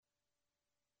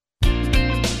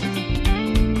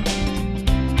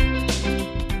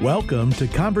Welcome to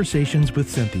Conversations with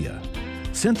Cynthia.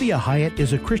 Cynthia Hiett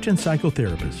is a Christian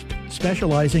psychotherapist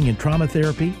specializing in trauma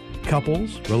therapy,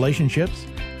 couples, relationships,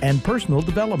 and personal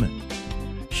development.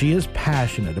 She is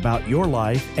passionate about your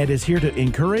life and is here to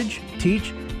encourage,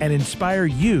 teach, and inspire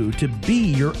you to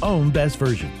be your own best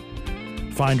version.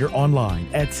 Find her online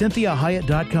at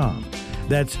CynthiaHiett.com.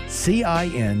 That's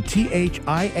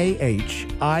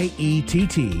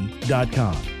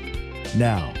CynthiaHiett.com.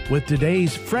 Now, with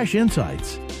today's fresh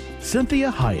insights,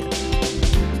 Cynthia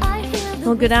Hiett.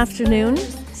 Well, good afternoon.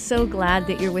 So glad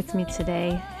that you're with me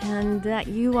today and that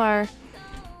you are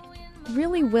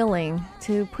really willing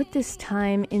to put this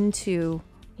time into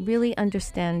really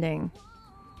understanding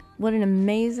what an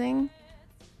amazing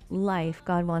life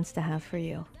God wants to have for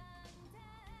you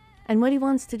and what He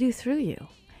wants to do through you.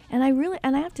 And I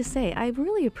have to say, I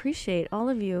really appreciate all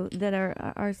of you that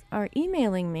are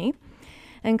emailing me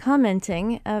and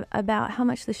commenting about how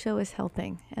much the show is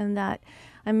helping, and that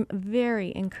I'm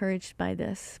very encouraged by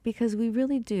this because we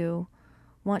really do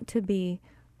want to be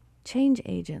change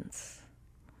agents.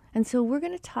 And so we're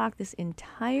going to talk this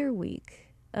entire week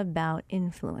about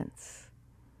influence.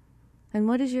 And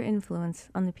what is your influence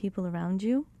on the people around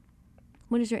you?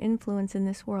 What is your influence in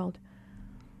this world?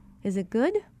 Is it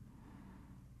good?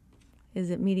 Is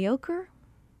it mediocre?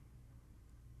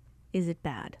 Is it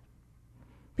bad?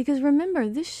 Because remember,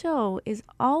 this show is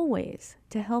always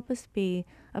to help us be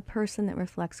a person that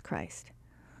reflects Christ,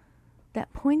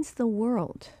 that points the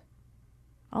world,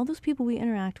 all those people we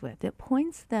interact with, that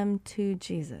points them to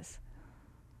Jesus.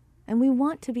 And we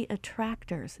want to be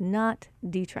attractors, not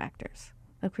detractors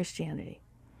of Christianity.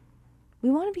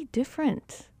 We want to be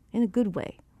different in a good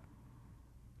way.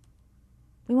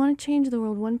 We want to change the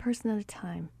world one person at a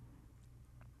time.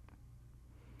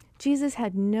 Jesus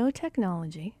had no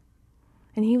technology,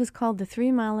 and He was called the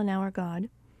 3-mile-an-hour God,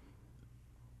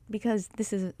 because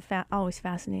this is always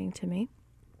fascinating to me.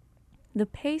 The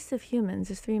pace of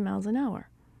humans is 3 miles an hour.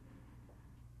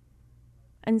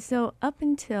 And so up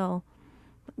until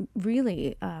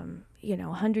really,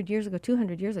 100 years ago,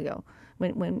 200 years ago,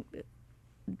 when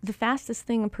the fastest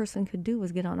thing a person could do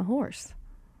was get on a horse.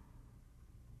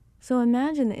 So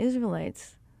imagine the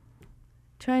Israelites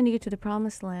trying to get to the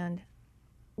promised land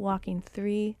walking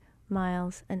 3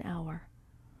 miles an hour.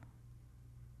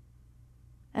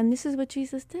 And this is what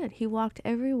Jesus did. He walked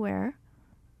everywhere,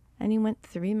 and He went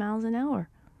 3 miles an hour.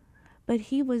 But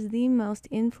He was the most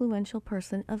influential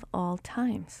person of all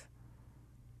times.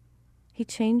 He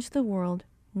changed the world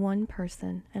one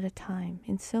person at a time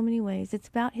in so many ways. It's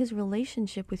about His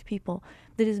relationship with people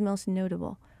that is most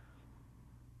notable.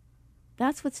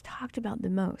 That's what's talked about the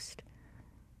most,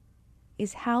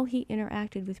 is how He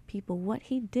interacted with people, what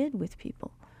He did with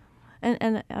people.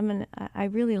 And I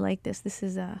really like this. This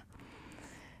is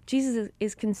Jesus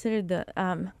is considered the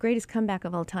greatest comeback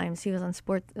of all times. He was on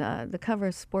the cover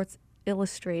of Sports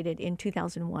Illustrated in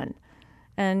 2001,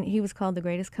 and he was called the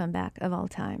greatest comeback of all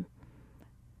time.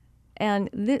 And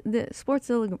the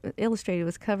Sports Illustrated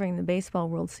was covering the Baseball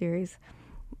World Series,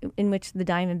 in which the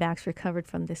Diamondbacks recovered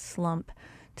from this slump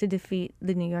to defeat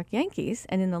the New York Yankees,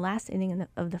 and in the last inning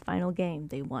of the final game,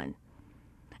 they won.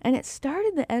 And it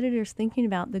started the editors thinking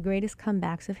about the greatest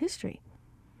comebacks of history.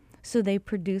 So they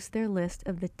produced their list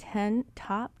of the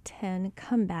top 10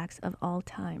 comebacks of all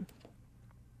time.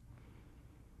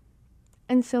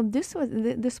 And so this was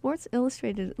the Sports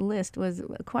Illustrated list was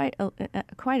quite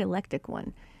eclectic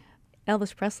one.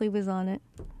 Elvis Presley was on it,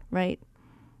 right?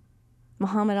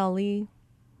 Muhammad Ali,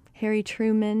 Harry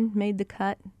Truman made the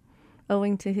cut,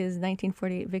 owing to his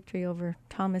 1948 victory over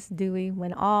Thomas Dewey,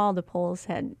 when all the polls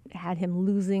had him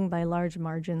losing by large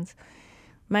margins.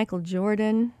 Michael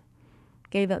Jordan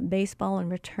gave up baseball and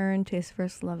returned to his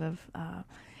first love of,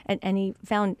 and he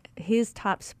found his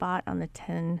top spot on the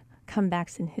 10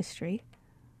 comebacks in history.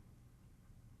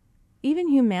 Even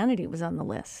humanity was on the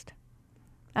list.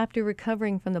 After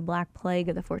recovering from the Black Plague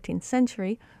of the 14th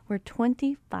century, where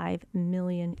 25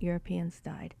 million Europeans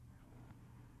died.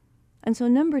 And so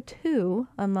number 2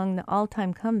 among the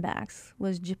all-time comebacks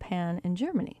was Japan and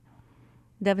Germany,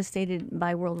 devastated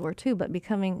by World War II, but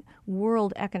becoming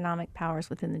world economic powers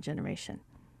within the generation.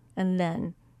 And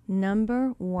then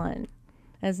number 1,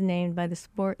 as named by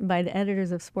the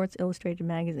editors of Sports Illustrated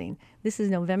magazine. This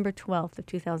is November 12th of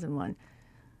 2001.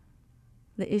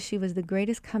 The issue was the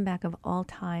greatest comeback of all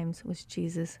times was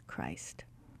Jesus Christ.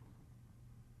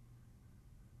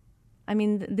 I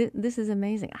mean, this is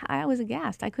amazing. I was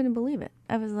aghast. I couldn't believe it.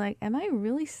 I was like, am I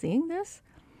really seeing this?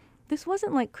 This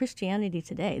wasn't like Christianity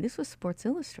Today. This was Sports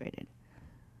Illustrated.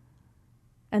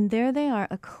 And there they are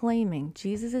acclaiming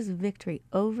Jesus' victory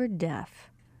over death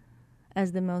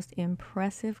as the most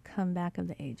impressive comeback of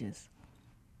the ages.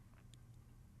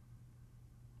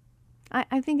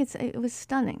 I think it was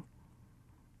stunning.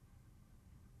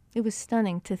 It was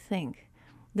stunning to think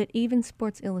that even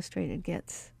Sports Illustrated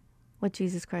gets what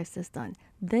Jesus Christ has done.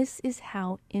 This is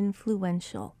how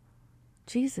influential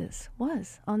Jesus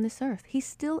was on this earth. He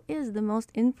still is the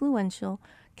most influential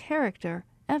character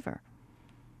ever.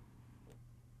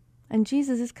 And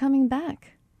Jesus is coming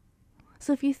back.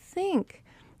 So if you think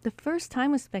the first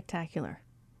time was spectacular,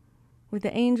 with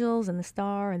the angels and the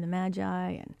star and the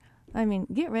magi, and I mean,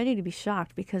 get ready to be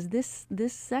shocked, because this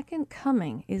second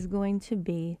coming is going to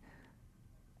be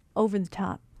over the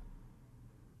top.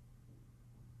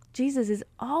 Jesus is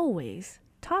always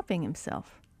topping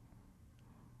himself.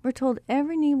 We're told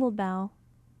every knee will bow,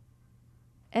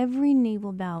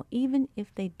 even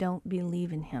if they don't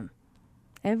believe in him.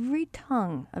 Every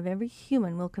tongue of every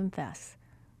human will confess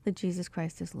that Jesus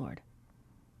Christ is Lord.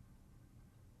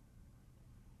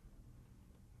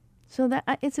 So that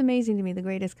it's amazing to me, the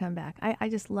greatest comeback. I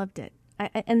just loved it.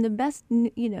 And the best,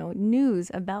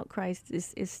 news about Christ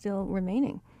is still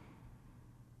remaining,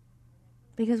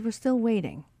 because we're still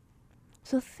waiting.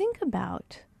 So think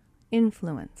about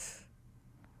influence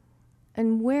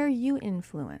and where you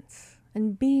influence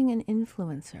and being an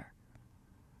influencer.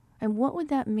 And what would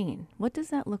that mean? What does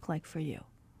that look like for you?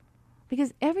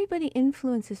 Because everybody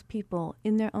influences people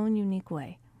in their own unique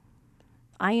way.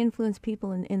 I influence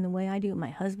people in the way I do.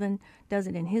 My husband does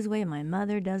it in his way. My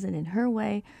mother does it in her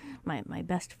way. My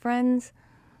best friends.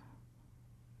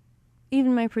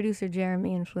 Even my producer,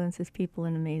 Jeremy, influences people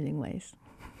in amazing ways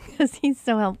because he's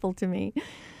so helpful to me.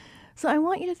 So I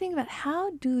want you to think about,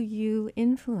 how do you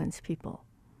influence people?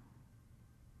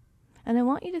 And I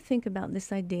want you to think about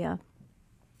this idea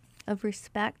of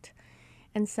respect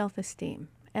and self-esteem.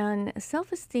 And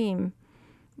self-esteem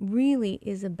really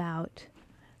is about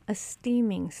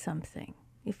esteeming something.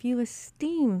 If you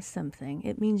esteem something,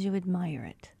 it means you admire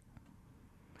it.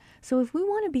 So if we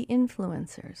want to be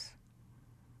influencers,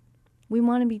 we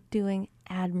want to be doing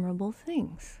admirable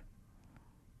things.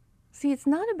 See, it's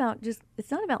not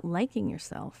about liking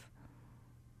yourself.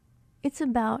 It's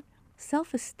about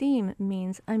self-esteem.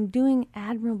 Means I'm doing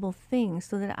admirable things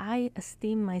so that I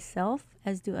esteem myself,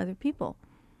 as do other people.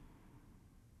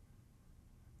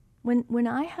 When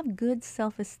I have good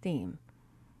self-esteem,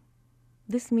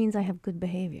 this means I have good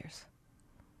behaviors.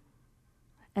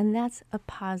 And that's a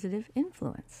positive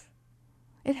influence.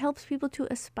 It helps people to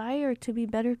aspire to be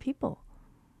better people.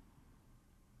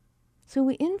 So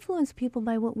we influence people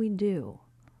by what we do,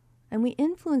 and we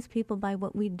influence people by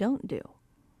what we don't do,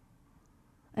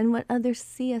 and what others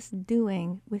see us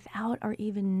doing without our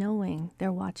even knowing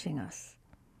they're watching us.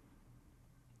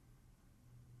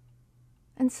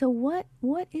 And so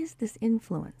what is this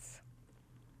influence?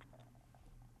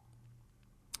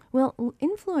 Well,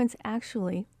 influence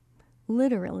actually,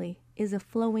 literally, is a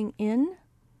flowing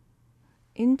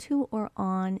into or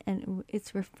on, and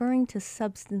it's referring to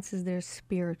substances that are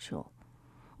spiritual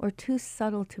or too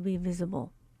subtle to be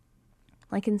visible,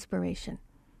 like inspiration.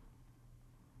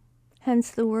 Hence,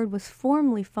 the word was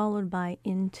formerly followed by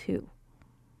into.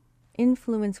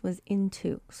 Influence was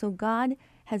into. So God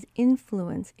has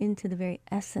influence into the very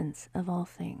essence of all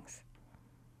things.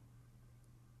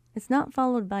 It's not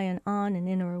followed by an on, an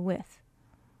in, or a with.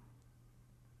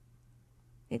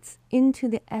 It's into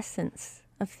the essence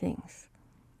of things.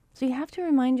 So you have to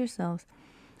remind yourselves,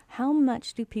 how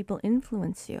much do people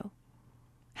influence you?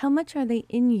 How much are they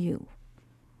in you?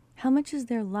 How much is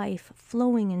their life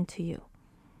flowing into you?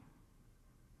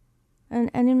 And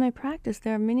in my practice,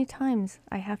 there are many times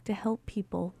I have to help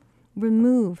people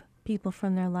remove people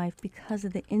from their life because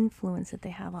of the influence that they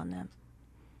have on them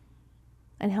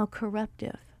and how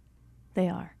corruptive they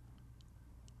are.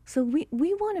 So we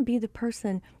want to be the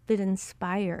person that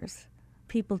inspires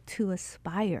people to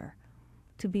aspire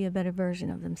to be a better version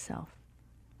of themselves.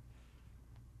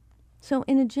 So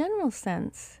in a general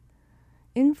sense,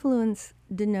 influence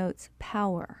denotes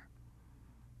power,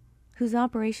 whose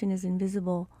operation is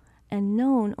invisible and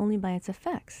known only by its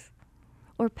effects,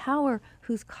 or power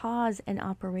whose cause and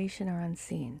operation are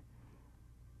unseen.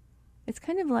 It's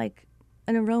kind of like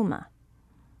an aroma.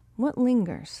 What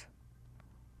lingers?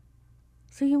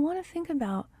 So you want to think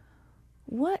about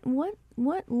what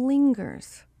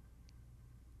lingers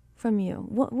from you?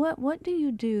 What do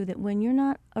you do that when you're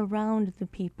not around the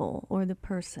people or the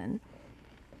person,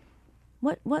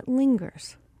 what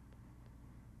lingers?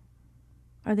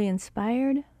 Are they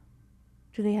inspired?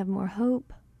 Do they have more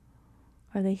hope?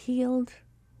 Are they healed?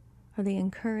 Are they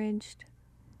encouraged?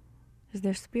 Is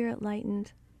their spirit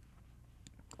lightened?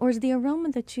 Or is the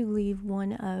aroma that you leave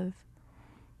one of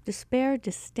despair,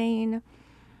 disdain,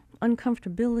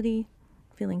 uncomfortability,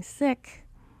 feeling sick.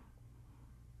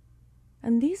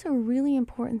 And these are really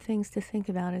important things to think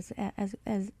about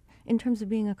as in terms of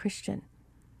being a Christian.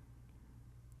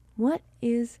 What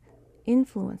is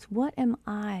influence? What am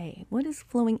I? What is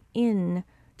flowing in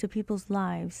to people's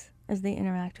lives as they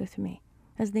interact with me,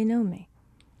 as they know me?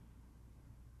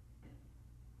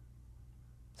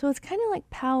 So it's kind of like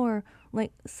power,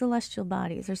 like celestial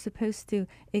bodies are supposed to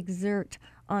exert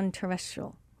on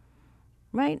terrestrial,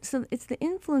 right? So it's the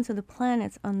influence of the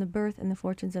planets on the birth and the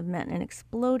fortunes of men. An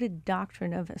exploded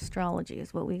doctrine of astrology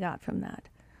is what we got from that.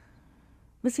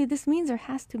 But see, this means there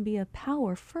has to be a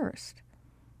power first,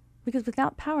 because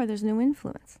without power, there's no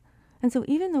influence. And so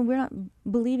even though we're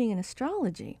not believing in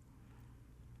astrology,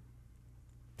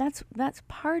 that's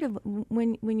part of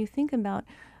when you think about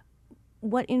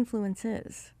what influence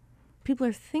is. People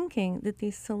are thinking that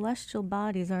these celestial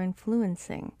bodies are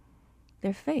influencing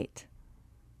their fate.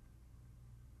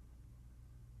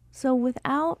 So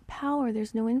without power,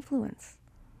 there's no influence.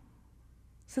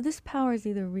 So this power is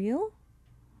either real,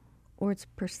 or it's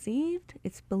perceived,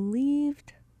 it's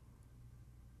believed.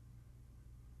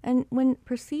 And when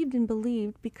perceived and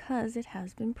believed, because it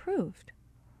has been proved.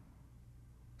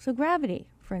 So gravity,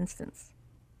 for instance,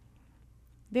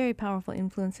 very powerful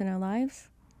influence in our lives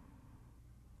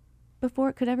before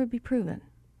it could ever be proven.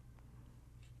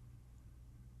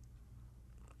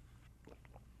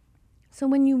 So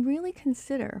when you really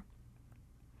consider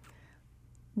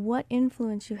what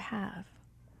influence you have,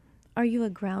 are you a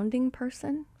grounding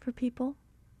person for people?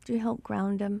 Do you help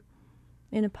ground them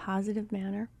in a positive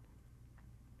manner?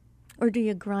 Or do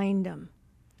you grind them?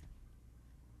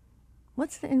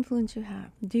 What's the influence you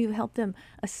have? Do you help them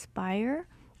aspire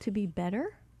to be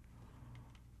better?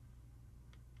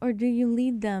 Or do you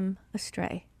lead them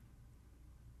astray?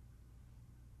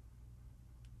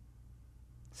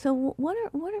 So what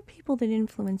are people that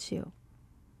influence you?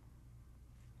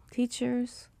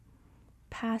 Teachers,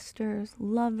 pastors,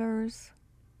 lovers,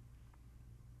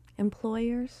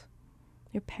 employers,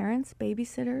 your parents,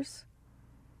 babysitters,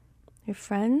 your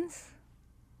friends,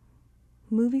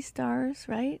 movie stars,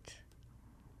 right?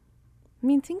 I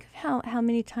mean, think of how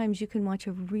many times you can watch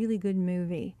a really good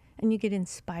movie and you get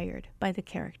inspired by the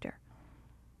character.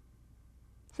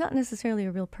 It's not necessarily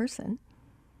a real person,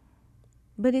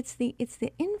 but it's the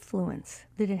influence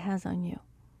that it has on you.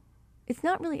 It's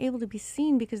not really able to be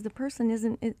seen because the person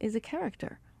is a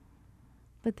character.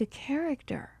 But the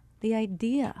character, the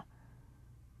idea,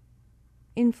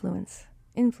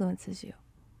 influences you.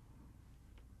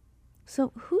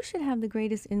 So who should have the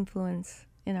greatest influence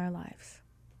in our lives?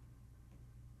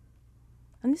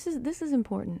 And this is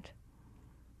important.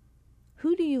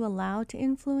 Who do you allow to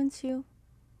influence you?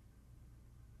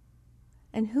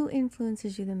 And who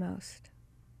influences you the most?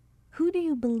 Who do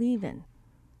you believe in?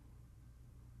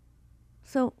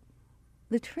 So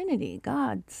the Trinity,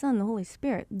 God, Son, the Holy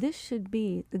Spirit, this should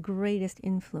be the greatest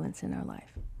influence in our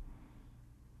life.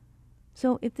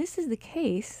 So if this is the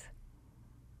case,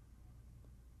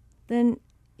 then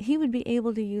he would be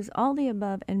able to use all the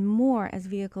above and more as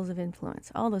vehicles of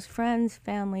influence. All those friends,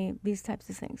 family, these types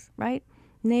of things, right?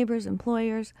 Neighbors,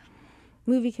 employers,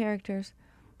 movie characters.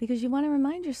 Because you want to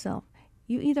remind yourself,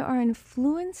 you either are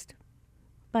influenced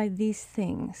by these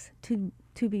things to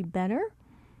be better,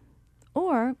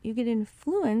 or you get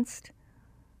influenced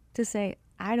to say,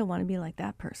 I don't want to be like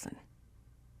that person.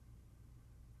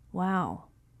 Wow.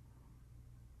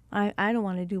 I don't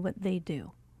want to do what they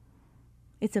do.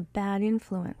 It's a bad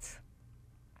influence.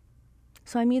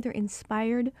 So I'm either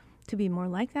inspired to be more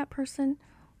like that person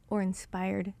or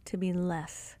inspired to be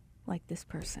less like this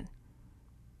person.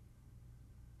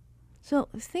 So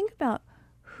think about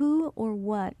who or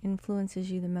what influences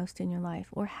you the most in your life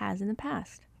or has in the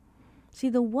past. See,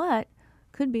 the what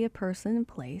could be a person, a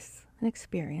place, an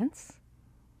experience.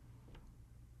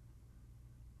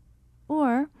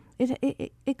 Or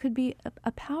it could be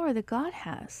a power that God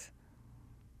has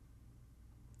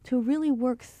to really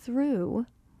work through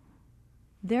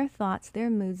their thoughts, their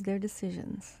moods, their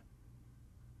decisions.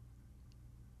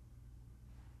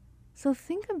 So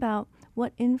think about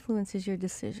what influences your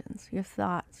decisions, your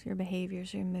thoughts, your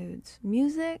behaviors, your moods.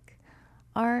 Music,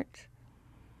 art,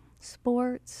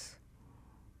 sports,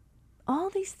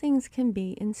 all these things can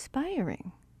be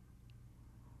inspiring.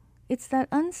 It's that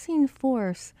unseen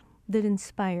force that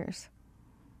inspires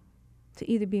to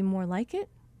either be more like it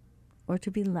or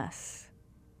to be less.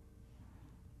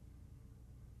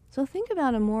 So think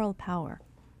about a moral power,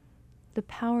 the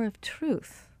power of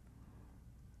truth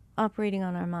operating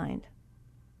on our mind,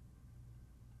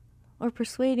 or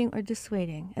persuading or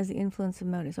dissuading as the influence of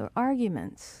motives, or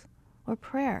arguments, or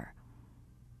prayer.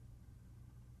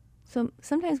 So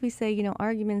sometimes we say, the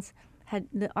arguments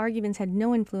had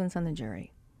no influence on the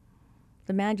jury.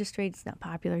 The magistrate's not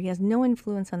popular. He has no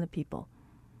influence on the people.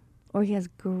 Or he has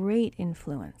great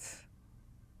influence.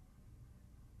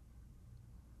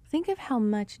 Think of how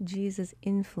much Jesus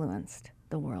influenced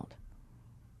the world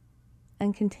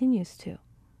and continues to.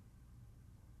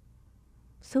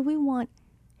 So we want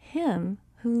him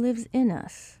who lives in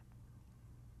us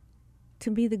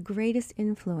to be the greatest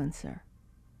influencer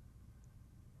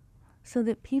so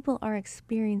that people are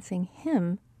experiencing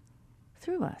him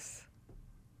through us.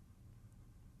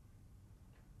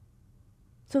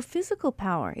 So physical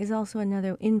power is also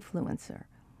another influencer.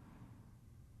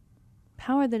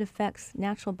 Power that affects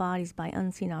natural bodies by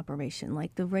unseen operation,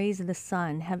 like the rays of the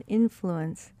sun have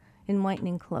influence in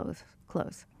whitening clothes.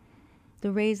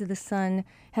 The rays of the sun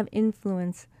have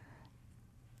influence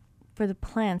for the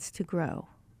plants to grow.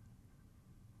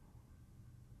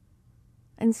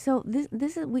 And so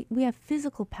we have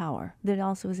physical power that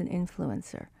also is an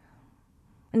influencer.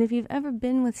 And if you've ever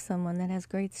been with someone that has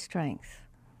great strength,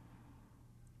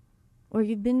 or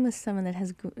you've been with someone that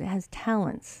has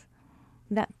talents,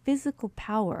 that physical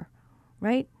power,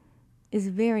 right, is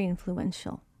very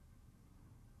influential.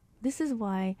 This is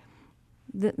why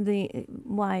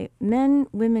why men,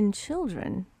 women,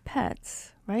 children,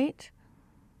 pets, right?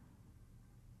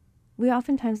 We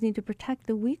oftentimes need to protect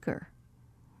the weaker.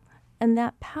 And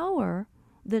that power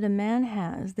that a man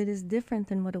has that is different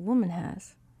than what a woman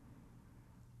has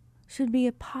should be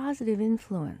a positive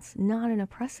influence, not an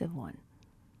oppressive one.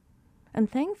 And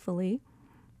thankfully,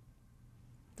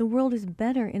 the world is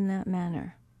better in that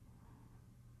manner.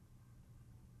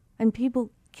 And people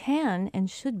can and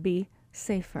should be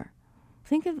safer.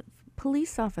 Think of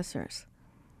police officers.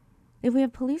 If we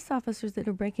have police officers that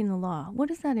are breaking the law, what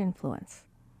does that influence?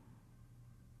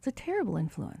 It's a terrible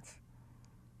influence.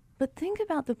 But think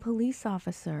about the police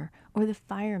officer or the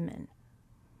fireman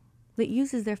that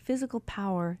uses their physical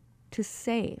power to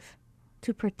save,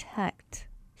 to protect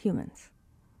humans.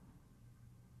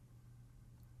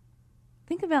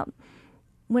 Think about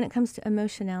when it comes to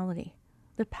emotionality,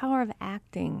 the power of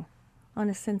acting on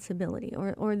a sensibility,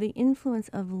 or the influence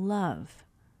of love,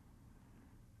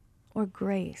 or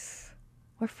grace,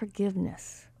 or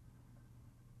forgiveness.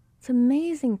 It's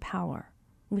amazing power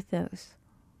with those.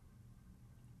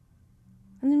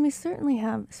 And then we certainly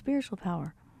have spiritual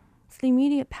power. It's the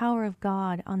immediate power of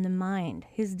God on the mind,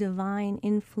 his divine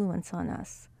influence on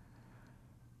us,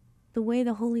 the way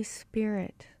the Holy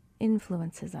Spirit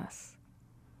influences us.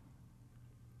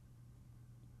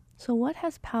 So what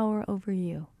has power over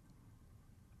you?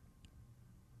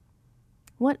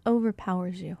 What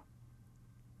overpowers you?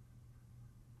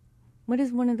 What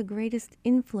is one of the greatest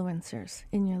influencers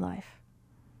in your life?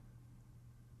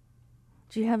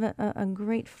 Do you have a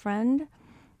great friend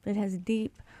that has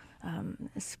deep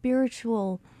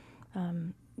spiritual,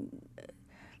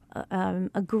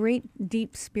 a great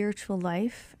deep spiritual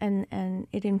life, and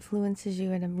it influences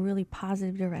you in a really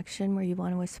positive direction where you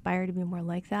want to aspire to be more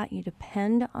like that? You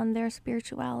depend on their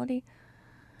spirituality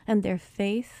and their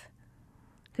faith.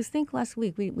 Because think last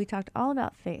week, we talked all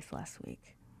about faith last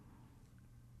week.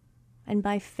 And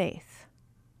by faith,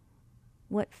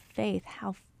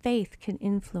 how faith can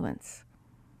influence.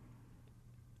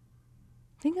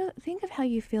 Think of how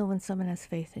you feel when someone has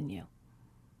faith in you.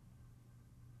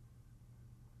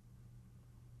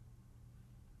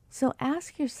 So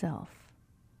ask yourself,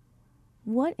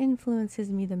 what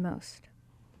influences me the most?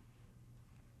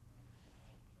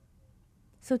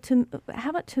 So how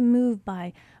about to move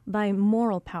by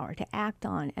moral power, to act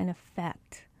on and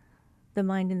affect the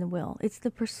mind and the will? It's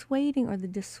the persuading or the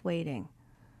dissuading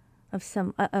of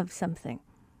something.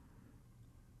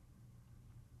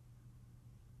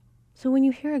 So when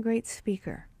you hear a great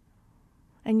speaker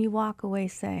and you walk away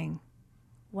saying,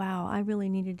 wow, I really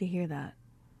needed to hear that.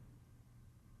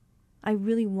 I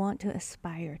really want to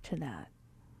aspire to that.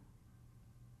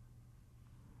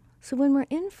 So when we're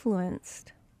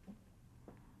influenced,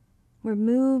 we're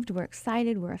moved, we're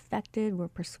excited, we're affected, we're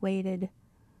persuaded.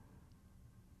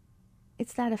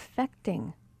 It's that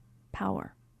affecting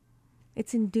power.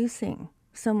 It's inducing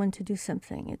someone to do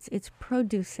something. It's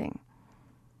producing.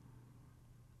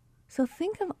 So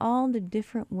think of all the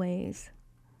different ways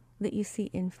that you see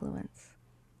influence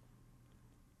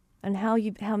and how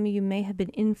you may have been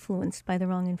influenced by the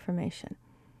wrong information.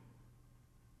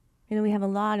 You know, we have a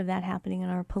lot of that happening in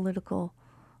our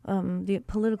the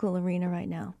political arena right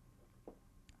now.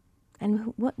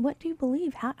 And what do you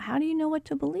believe? How do you know what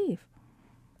to believe?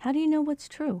 How do you know what's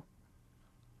true?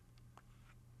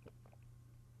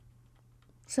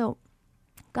 So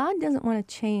God doesn't want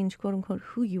to change, quote unquote,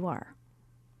 who you are.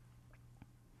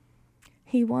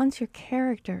 He wants your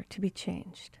character to be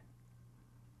changed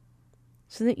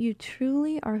so that you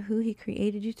truly are who He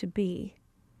created you to be,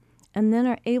 and then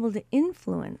are able to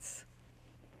influence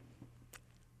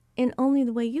in only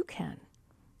the way you can,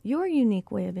 your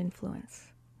unique way of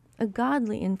influence, a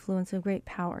godly influence of great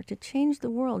power to change the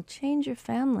world, change your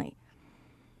family,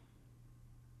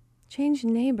 change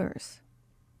neighbors.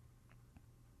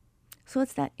 So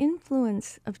it's that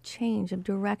influence of change, of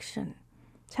direction.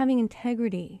 It's having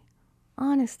integrity,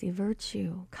 honesty,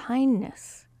 virtue,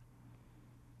 kindness.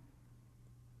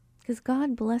 Because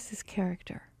God blesses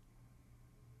character.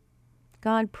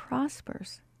 God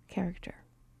prospers character.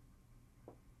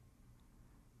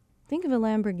 Think of a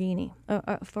Lamborghini,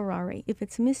 a Ferrari. If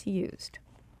it's misused,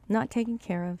 not taken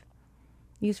care of,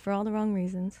 used for all the wrong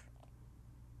reasons,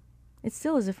 it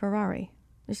still is a Ferrari.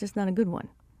 It's just not a good one.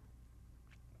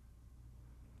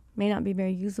 May not be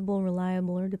very usable,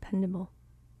 reliable, or dependable.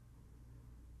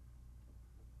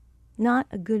 Not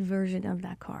a good version of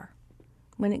that car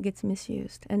when it gets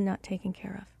misused and not taken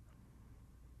care of.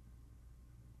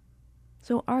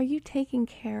 So are you taking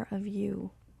care of you?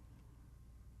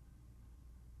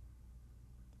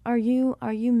 Are you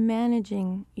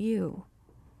managing you?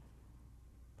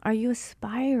 Are you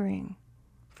aspiring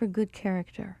for good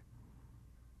character?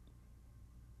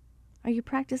 Are you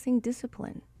practicing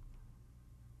discipline?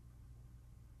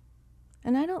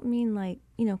 And I don't mean like,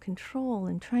 control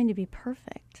and trying to be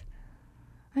perfect.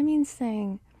 I mean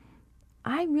saying,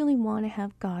 I really want to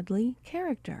have godly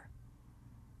character.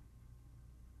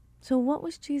 So what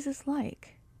was Jesus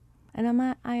like? And am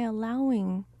I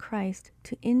allowing Christ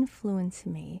to influence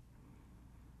me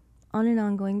on an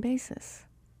ongoing basis?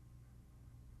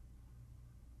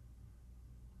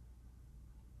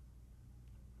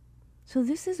 So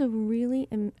this is a really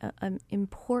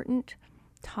important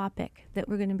topic that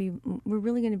we're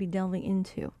really going to be delving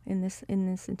into in this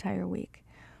entire week.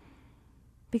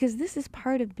 Because this is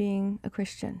part of being a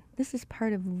Christian. This is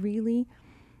part of really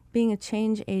being a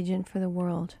change agent for the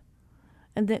world.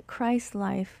 And that Christ's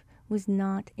life was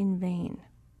not in vain.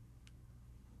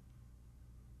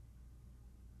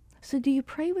 So do you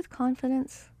pray with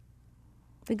confidence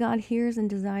that God hears and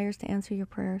desires to answer your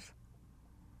prayers?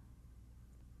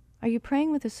 Are you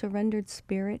praying with a surrendered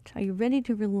spirit? Are you ready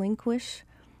to relinquish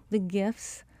the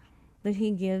gifts that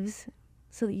He gives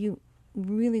so that you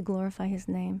really glorify His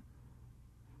name?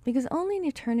 Because only in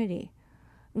eternity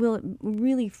will it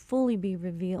really fully be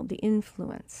revealed, the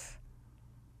influence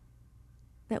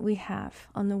that we have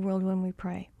on the world when we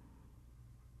pray.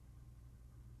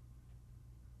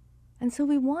 And so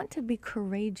we want to be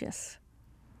courageous.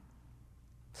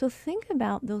 So think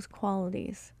about those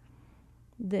qualities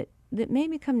that may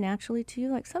become naturally to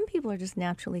you. Like some people are just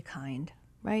naturally kind,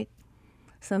 right?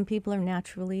 Some people are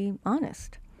naturally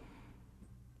honest.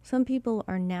 Some people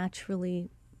are naturally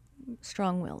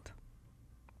strong-willed.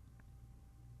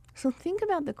 So think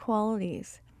about the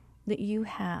qualities that you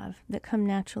have that come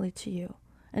naturally to you.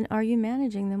 And are you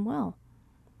managing them well?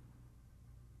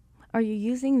 Are you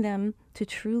using them to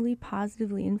truly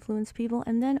positively influence people?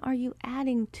 And then are you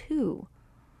adding to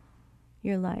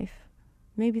your life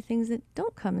maybe things that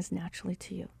don't come as naturally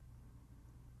to you?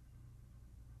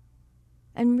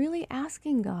 And really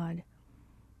asking God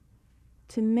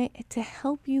to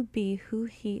help you be who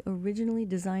He originally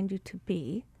designed you to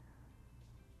be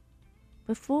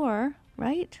before,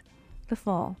 right, the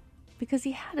fall. Because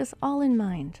He had us all in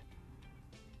mind.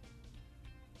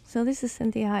 So this is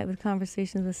Cynthia Hiett with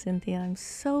Conversations with Cynthia. I'm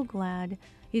so glad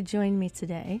you joined me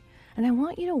today. And I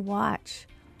want you to watch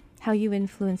how you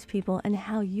influence people and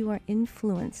how you are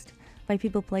influenced by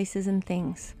people, places, and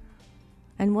things.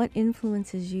 And what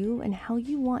influences you and how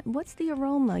you want, what's the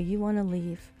aroma you want to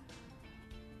leave,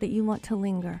 that you want to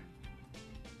linger.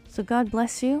 So God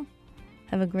bless you.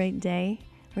 Have a great day.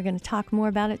 We're going to talk more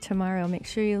about it tomorrow. Make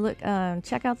sure you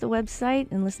check out the website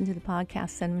and listen to the podcast.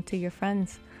 Send them to your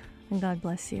friends. And God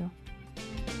bless you.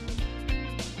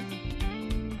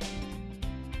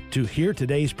 To hear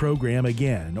today's program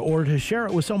again or to share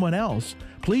it with someone else,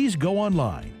 please go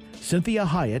online,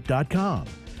 CynthiaHiett.com.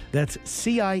 That's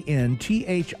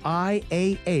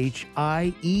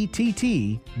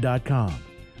CynthiaHiett.com.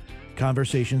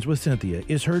 Conversations with Cynthia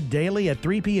is heard daily at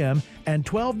 3 p.m. and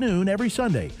 12 noon every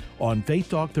Sunday on Faith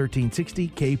Talk 1360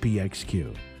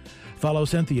 KPXQ. Follow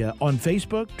Cynthia on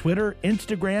Facebook, Twitter,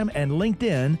 Instagram, and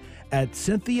LinkedIn at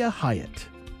Cynthia Hiett.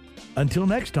 Until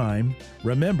next time,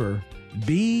 remember,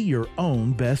 be your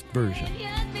own best version.